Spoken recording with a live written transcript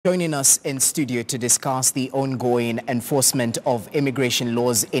Joining us in studio to discuss the ongoing enforcement of immigration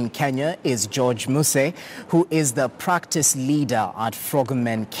laws in Kenya is George Mucee, who is the practice leader at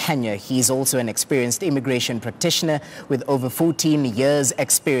Fragomen, Kenya. He's also an experienced immigration practitioner with over 14 years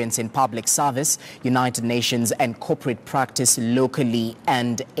experience in public service, United Nations and corporate practice locally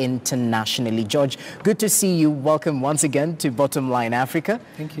and internationally. George, good to see you. Welcome once again to Bottom Line Africa.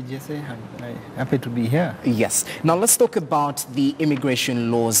 Thank you, Jesse. I'm happy to be here. Yes. Now let's talk about the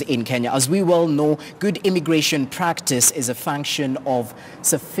immigration laws in Kenya. As we well know, good immigration practice is a function of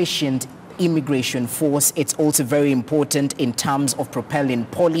sufficient immigration force. It's also very important in terms of propelling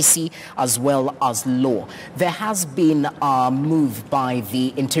policy as well as law. There has been a move by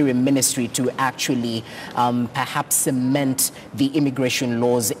the Interior Ministry to actually perhaps cement the immigration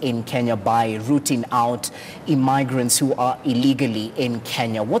laws in Kenya by rooting out immigrants who are illegally in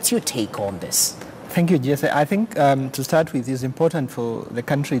Kenya. What's your take on this? Thank you, Jesse. I think to start with, it's important for the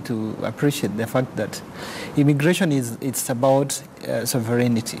country to appreciate the fact that immigration it's about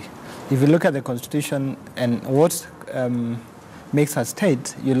sovereignty. If you look at the Constitution and what makes a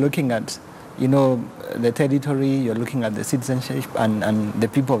state, you're looking at, the territory, you're looking at the citizenship and the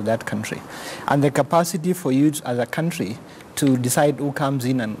people of that country. And the capacity for you as a country to decide who comes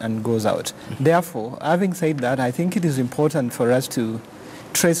in and goes out. Therefore, having said that, I think it is important for us to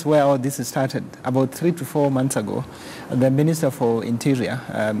trace where all this started. About 3 to 4 months ago, the Minister for Interior,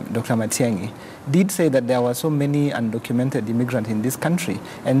 Dr. Matiang'i, did say that there were so many undocumented immigrants in this country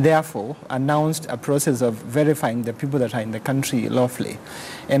and therefore announced a process of verifying the people that are in the country lawfully.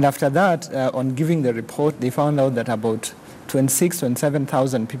 And after that, on giving the report, they found out that about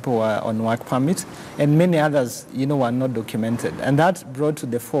 27,000 people were on work permit and many others, were not documented. And that brought to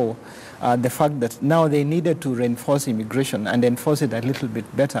the fore the fact that now they needed to reinforce immigration and enforce it a little bit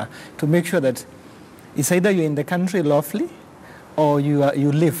better to make sure that it's either you're in the country lawfully or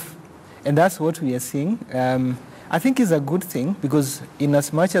you live. And that's what we are seeing. I think it's a good thing because in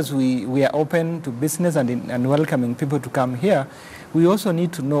as much as we are open to business and welcoming people to come here, we also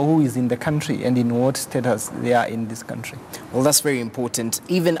need to know who is in the country and in what status they are in this country. Well, that's very important.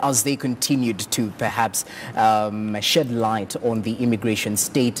 Even as they continued to perhaps shed light on the immigration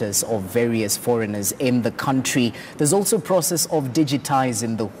status of various foreigners in the country, there's also a process of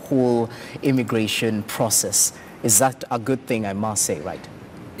digitizing the whole immigration process. Is that a good thing, I must say, right?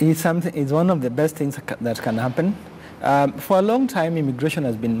 It's one of the best things that can happen. For a long time, immigration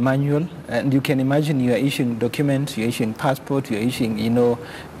has been manual, and you can imagine you are issuing documents, you're issuing passport, you're issuing,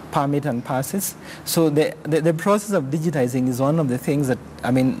 permit and passes. So the process of digitizing is one of the things that,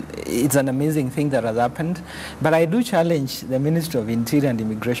 it's an amazing thing that has happened. But I do challenge the Ministry of Interior and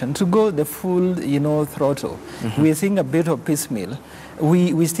Immigration to go the full, throttle. We're seeing a bit of piecemeal.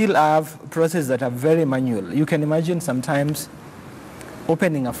 We still have processes that are very manual. You can imagine sometimes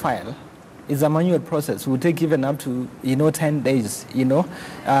opening a file is a manual process. It will take even up to 10 days,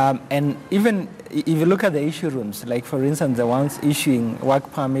 and even if you look at the issue rooms, like for instance the ones issuing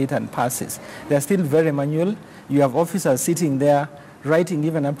work permit and passes, they're still very manual. You have officers sitting there writing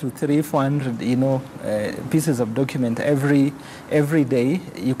even up to 300-400 pieces of document every day.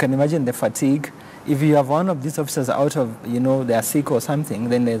 You can imagine the fatigue. If you have one of these officers out of, they're sick or something,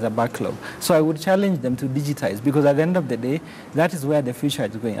 then there's a backlog. So I would challenge them to digitize because at the end of the day, that is where the future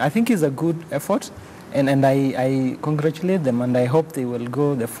is going. I think it's a good effort, and I congratulate them, and I hope they will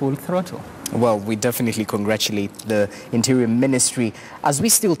go the full throttle. Well, we definitely congratulate the Interior Ministry. As we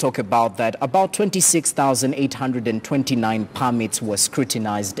still talk about that, about 26,829 permits were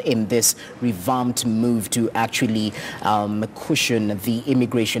scrutinized in this revamped move to actually cushion the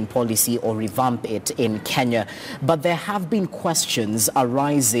immigration policy or revamp it in Kenya. But there have been questions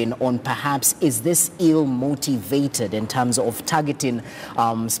arising on perhaps is this ill-motivated in terms of targeting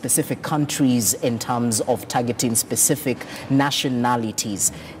specific countries, in terms of targeting specific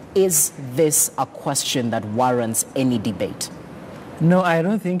nationalities. Is this a question that warrants any debate? No, I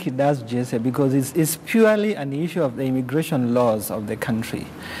don't think it does, Jesse, because it's purely an issue of the immigration laws of the country.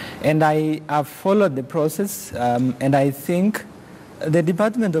 And I have followed the process, and I think the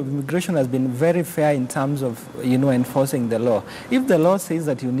Department of Immigration has been very fair in terms of, enforcing the law. If the law says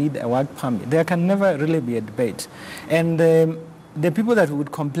that you need a work permit, there can never really be a debate. And the people that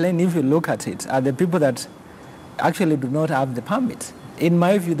would complain, if you look at it, are the people that actually do not have the permit. In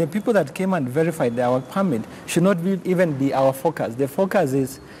my view, the people that came and verified their work permit should not even be our focus. The focus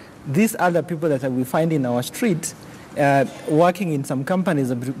is these other people that we find in our street working in some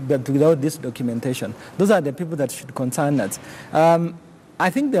companies but without this documentation. Those are the people that should concern us. I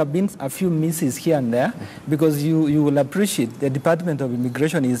think there have been a few misses here and there, because you will appreciate the Department of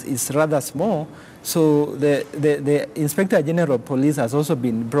Immigration is rather small. So the Inspector General of Police has also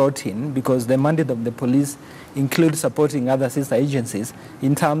been brought in, because the mandate of the police includes supporting other sister agencies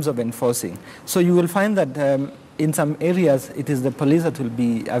in terms of enforcing. So you will find that in some areas it is the police that will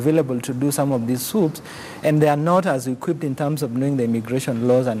be available to do some of these swoops, and they are not as equipped in terms of knowing the immigration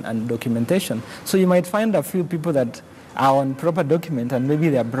laws and documentation. So you might find a few people that are on proper document, and maybe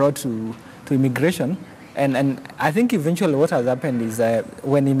they are brought to immigration. And I think eventually what has happened is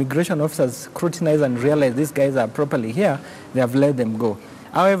when immigration officers scrutinize and realize these guys are properly here, they have let them go.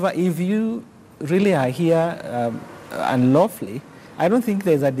 However, if you really are here unlawfully, I don't think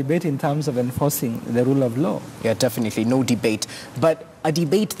there's a debate in terms of enforcing the rule of law. Yeah, definitely, no debate. But a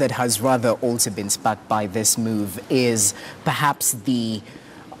debate that has rather also been sparked by this move is perhaps the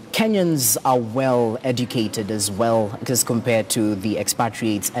Kenyans are well educated as well as compared to the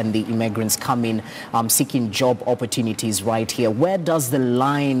expatriates and the immigrants coming seeking job opportunities right here. Where is the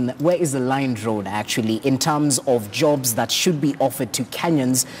line drawn actually in terms of jobs that should be offered to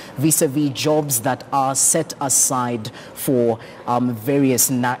Kenyans vis-a-vis jobs that are set aside for various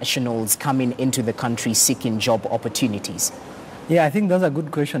nationals coming into the country seeking job opportunities? Yeah, I think that's a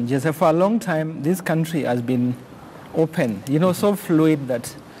good question, Jesse. For a long time, this country has been open, so fluid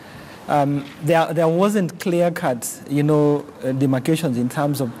that there wasn't clear-cut, demarcations in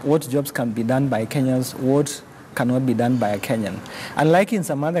terms of what jobs can be done by Kenyans, what cannot be done by a Kenyan. Unlike in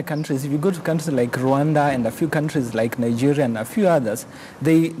some other countries, if you go to countries like Rwanda and a few countries like Nigeria and a few others,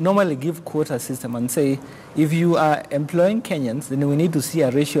 they normally give quota system and say, if you are employing Kenyans, then we need to see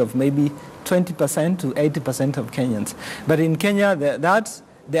a ratio of maybe 20% to 80% of Kenyans. But in Kenya,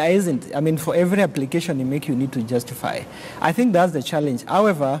 there isn't. I mean, for every application you make, you need to justify. I think that's the challenge.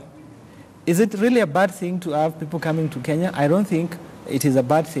 However, is it really a bad thing to have people coming to Kenya? I don't think it is a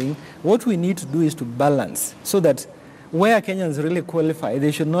bad thing. What we need to do is to balance so that where Kenyans really qualify,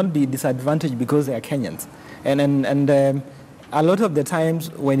 they should not be disadvantaged because they are Kenyans. And a lot of the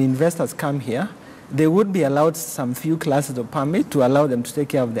times when investors come here, they would be allowed some few classes of permit to allow them to take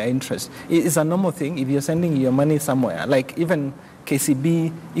care of their interests. It's a normal thing if you're sending your money somewhere, like even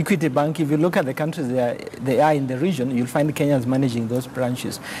KCB, Equity Bank. If you look at the countries they are in the region, you'll find Kenyans managing those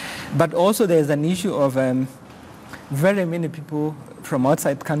branches. But also there's an issue of very many people from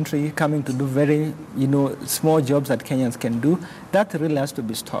outside country coming to do very, small jobs that Kenyans can do. That really has to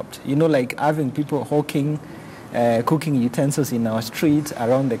be stopped. Like having people hawking, cooking utensils in our streets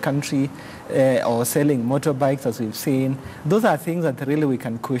around the country, or selling motorbikes, as we've seen. Those are things that really we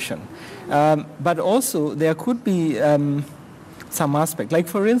can caution. But also there could be some aspect. Like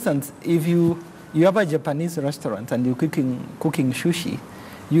for instance, if you have a Japanese restaurant and you're cooking sushi,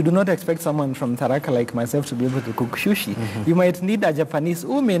 you do not expect someone from Tharaka like myself to be able to cook sushi. Mm-hmm. You might need a Japanese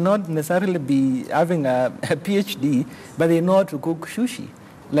who may not necessarily be having a PhD, but they know how to cook sushi.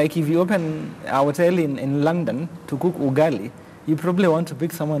 Like if you open a hotel in London to cook ugali, you probably want to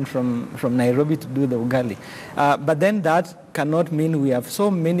pick someone from Nairobi to do the ugali. But then that cannot mean we have so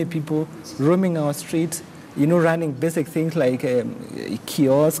many people roaming our streets, running basic things like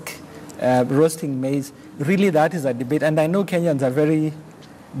kiosk, roasting maize. Really, that is a debate. And I know Kenyans are very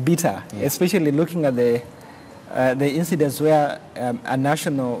bitter, yes, especially looking at the incidents where a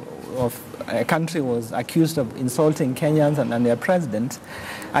national of a country was accused of insulting Kenyans and their president.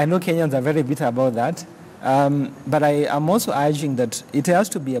 I know Kenyans are very bitter about that. But I am also urging that it has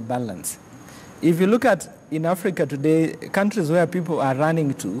to be a balance. If you look at in Africa today, countries where people are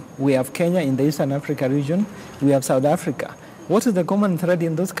running to, we have Kenya in the Eastern Africa region, we have South Africa. What is the common thread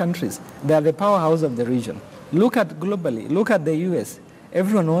in those countries? They are the powerhouse of the region. Look at globally, look at the US.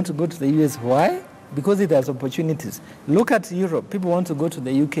 Everyone wants to go to the US. Why? Because it has opportunities. Look at Europe. People want to go to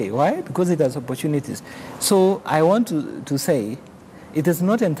the UK. Why? Because it has opportunities. So I want to say it is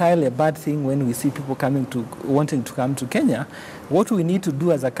not entirely a bad thing when we see people wanting to come to Kenya. What we need to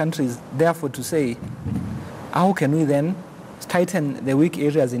do as a country is therefore to say, how can we then tighten the weak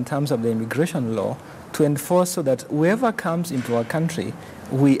areas in terms of the immigration law to enforce so that whoever comes into our country,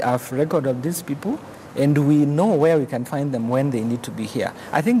 we have record of these people and we know where we can find them when they need to be here.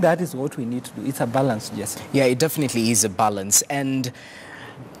 I think that is what we need to do. It's a balance, Jesse. Yeah, it definitely is a balance. And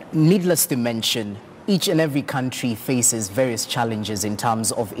needless to mention, each and every country faces various challenges in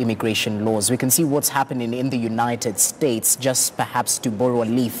terms of immigration laws. We can see what's happening in the United States, just perhaps to borrow a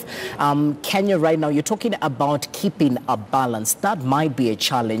leaf. Kenya right now, you're talking about keeping a balance. That might be a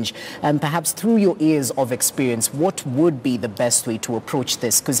challenge. And perhaps through your years of experience, what would be the best way to approach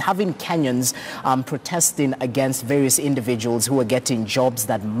this? Because having Kenyans protesting against various individuals who are getting jobs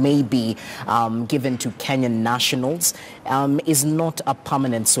that may be given to Kenyan nationals is not a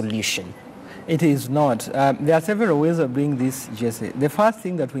permanent solution. It is not. There are several ways of doing this, Jesse. The first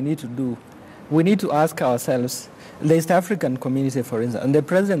thing that we need to do, we need to ask ourselves, the East African community, for instance, and the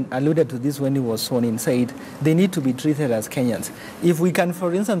president alluded to this when he was sworn in, said they need to be treated as Kenyans. If we can,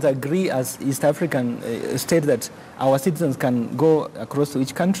 for instance, agree as East African state that our citizens can go across to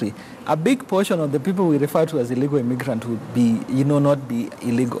each country, a big portion of the people we refer to as illegal immigrants would be, not be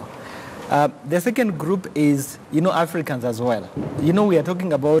illegal. The second group is, Africans as well. We are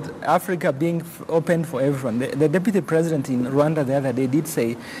talking about Africa being open for everyone. The deputy president in Rwanda the other day did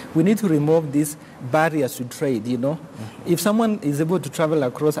say we need to remove these barriers to trade, If someone is able to travel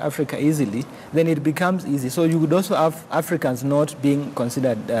across Africa easily, then it becomes easy. So you would also have Africans not being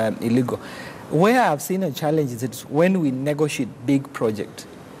considered illegal. Where I've seen a challenge is that when we negotiate big projects,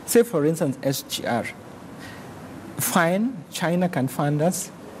 say for instance SGR, fine, China can fund us,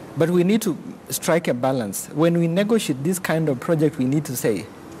 but we need to strike a balance. When we negotiate this kind of project, we need to say,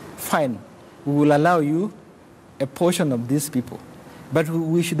 fine, we will allow you a portion of these people. But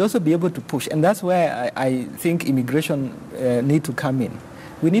we should also be able to push. And that's where I think immigration need to come in.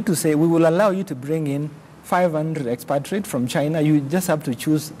 We need to say, we will allow you to bring in 500 expatriates from China. You just have to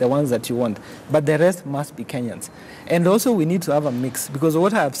choose the ones that you want. But the rest must be Kenyans. And also we need to have a mix. Because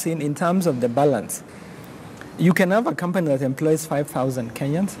what I have seen in terms of the balance, you can have a company that employs 5,000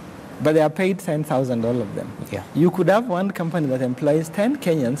 Kenyans, but they are paid 10,000, all of them. Yeah. You could have one company that employs 10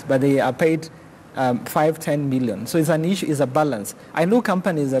 Kenyans, but they are paid 5-10 million. So it's an issue, it's a balance. I know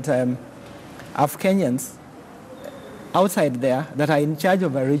companies that have Kenyans outside there that are in charge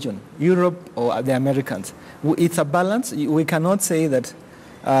of a region, Europe or the Americans. It's a balance. We cannot say that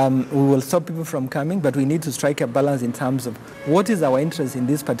we will stop people from coming, but we need to strike a balance in terms of what is our interest in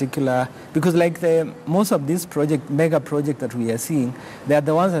this particular, because like most of these mega projects that we are seeing, they are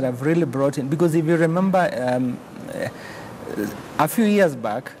the ones that have really brought in, because if you remember a few years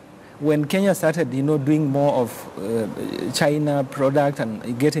back, when Kenya started, doing more of China product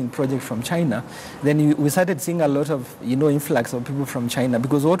and getting projects from China, then we started seeing a lot of, influx of people from China,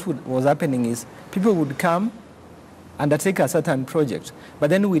 because what was happening is people would come undertake a certain project, but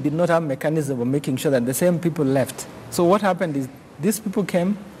then we did not have mechanism of making sure that the same people left. So what happened is these people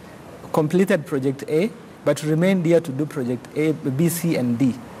came, completed project A, but remained here to do project A, B, C, and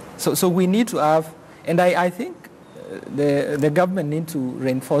D. So we need to have, and I think the government need to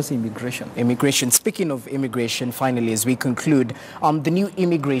reinforce immigration. Immigration. Speaking of immigration, finally, as we conclude, the new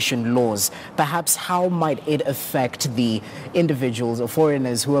immigration laws, perhaps how might it affect the individuals or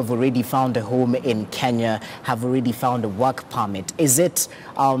foreigners who have already found a home in Kenya, have already found a work permit? Is it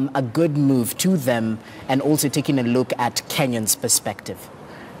a good move to them, and also taking a look at Kenyans' perspective?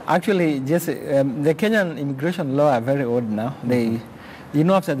 Actually, just the Kenyan immigration law are very old now.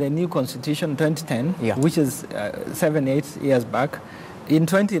 After the new constitution 2010, which is 7-8 years back, in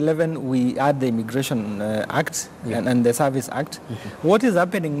 2011 we had the Immigration Act and the Service Act. What is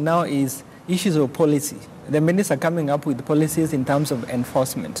happening now is issues of policy. The ministers are coming up with policies in terms of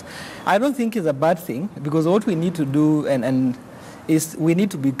enforcement. I don't think it's a bad thing, because what we need to do is we need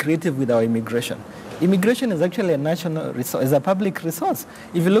to be creative with our immigration. Immigration is actually a national resource, is a public resource.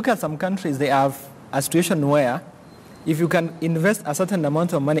 If you look at some countries, they have a situation where if you can invest a certain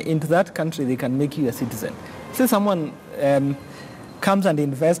amount of money into that country, they can make you a citizen. Say someone comes and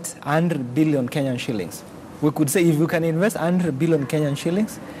invests 100 billion Kenyan shillings. We could say if you can invest 100 billion Kenyan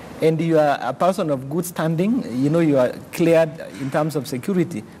shillings and you are a person of good standing, you are cleared in terms of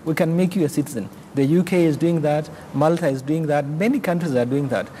security, we can make you a citizen. The UK is doing that, Malta is doing that, many countries are doing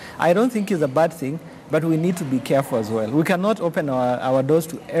that. I don't think it's a bad thing, but we need to be careful as well. We cannot open our doors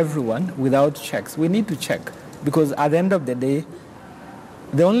to everyone without checks. We need to check. Because at the end of the day,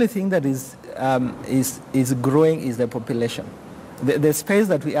 the only thing that is growing is the population. The space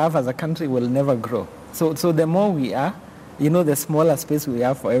that we have as a country will never grow. So the more we are, the smaller space we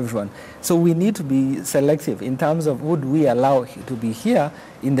have for everyone. So we need to be selective in terms of would we allow to be here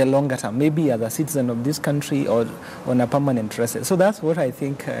in the longer term, maybe as a citizen of this country or on a permanent residence. So that's what I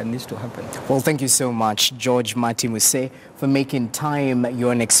think needs to happen. Well, thank you so much, George Mucee, for making time.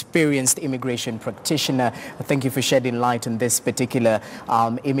 You're an experienced immigration practitioner. Thank you for shedding light on this particular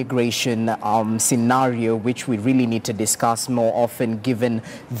immigration scenario, which we really need to discuss more often, given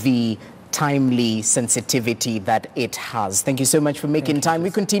the timely sensitivity that it has. Thank you so much for making time.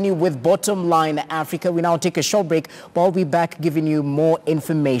 We continue with Bottom Line Africa. We now take a short break, but we'll be back giving you more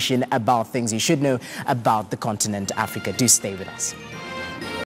information about things you should know about the continent Africa. Do stay with us.